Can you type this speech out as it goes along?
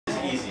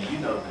easy. You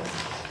know this.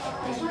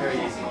 It's very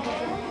easy.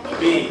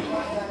 B.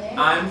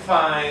 I'm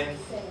fine.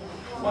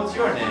 What's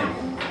your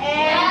name?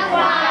 I'm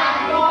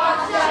fine.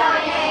 What's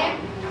your name?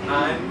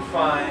 I'm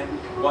fine.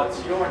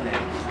 What's your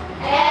name?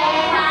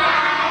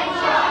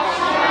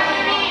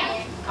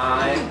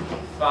 I'm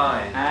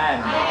fine.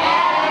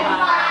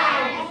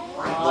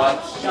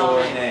 What's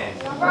your name?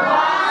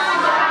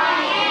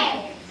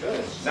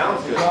 Good.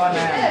 Sounds good. You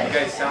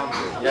guys sound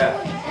good.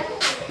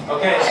 Yeah.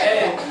 Okay,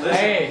 A.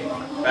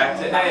 Listen. Back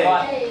to A.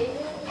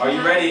 Are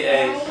you ready,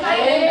 A?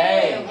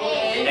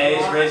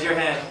 A's, raise your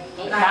hand.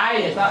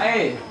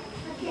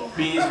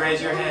 B's,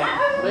 raise your hand.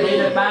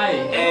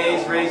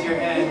 A's, raise your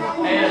hand.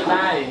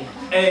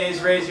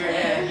 A's, raise your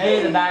hand.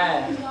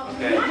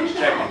 Okay,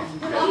 checking.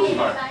 Okay,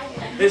 smart.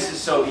 This is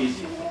so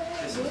easy.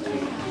 This is too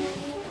easy.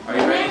 Are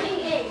you ready?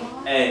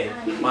 A.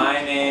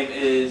 My name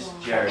is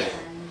Jared.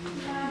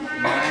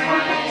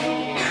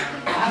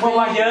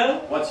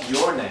 What's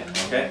your name?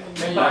 Okay.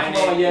 My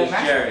name is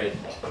Jared.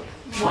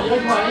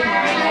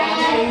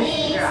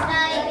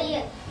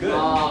 Good.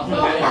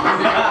 Okay.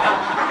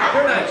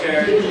 You're not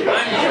Jared.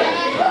 I'm Jared.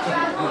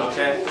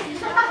 Okay.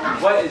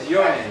 What is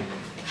your name?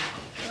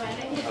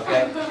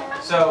 Okay.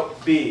 So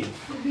B.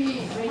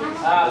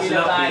 Listen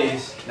up,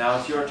 B's. Now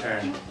it's your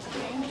turn.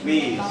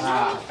 B's.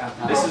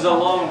 This is a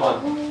long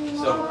one,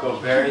 so go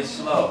very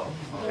slow.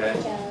 Okay.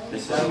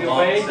 This is a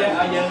long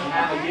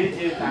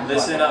sentence.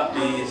 Listen up,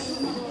 B's.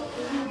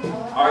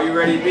 Are you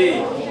ready,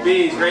 B?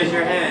 B's, raise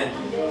your hand.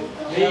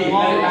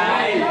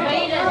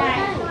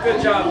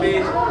 Good job,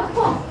 B.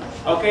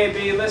 Okay,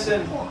 B,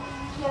 listen.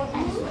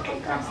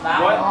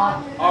 What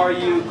are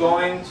you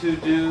going to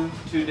do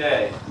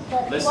today?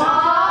 Listen.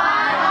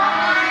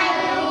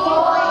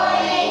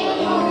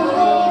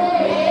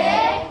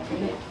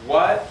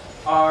 What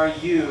are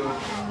you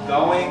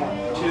going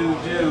to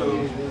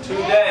do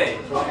today?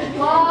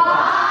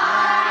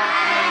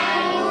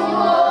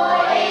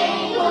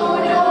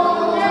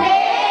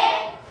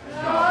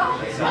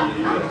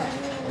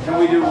 Can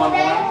we do one more?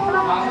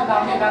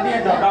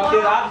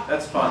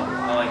 That's fun.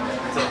 I like that.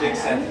 It's a big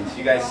sentence.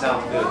 You guys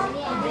sound good.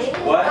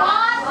 What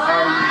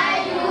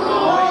are you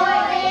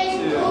going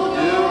to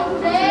do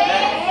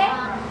today?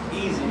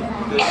 Easy.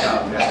 Good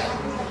job, guys.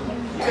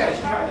 You guys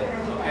tried it,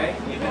 okay?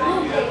 Even if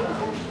you didn't.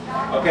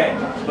 Okay,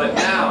 but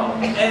now,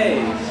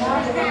 A's.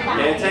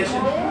 Pay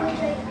attention.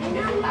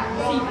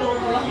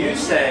 You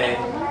say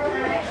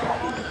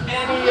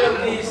any of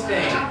these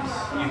things.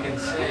 You can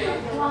say,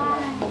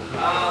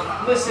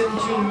 listen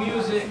to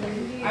music.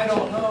 I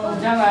don't know.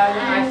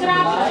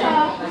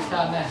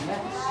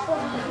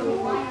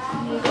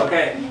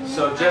 Okay,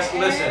 so just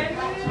listen.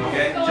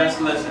 Okay,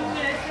 just listen.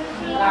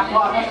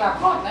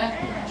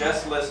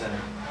 Just listen.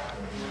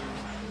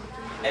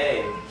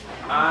 A.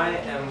 I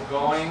am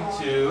going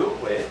to,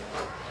 wait,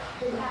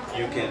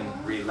 you can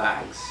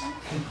relax.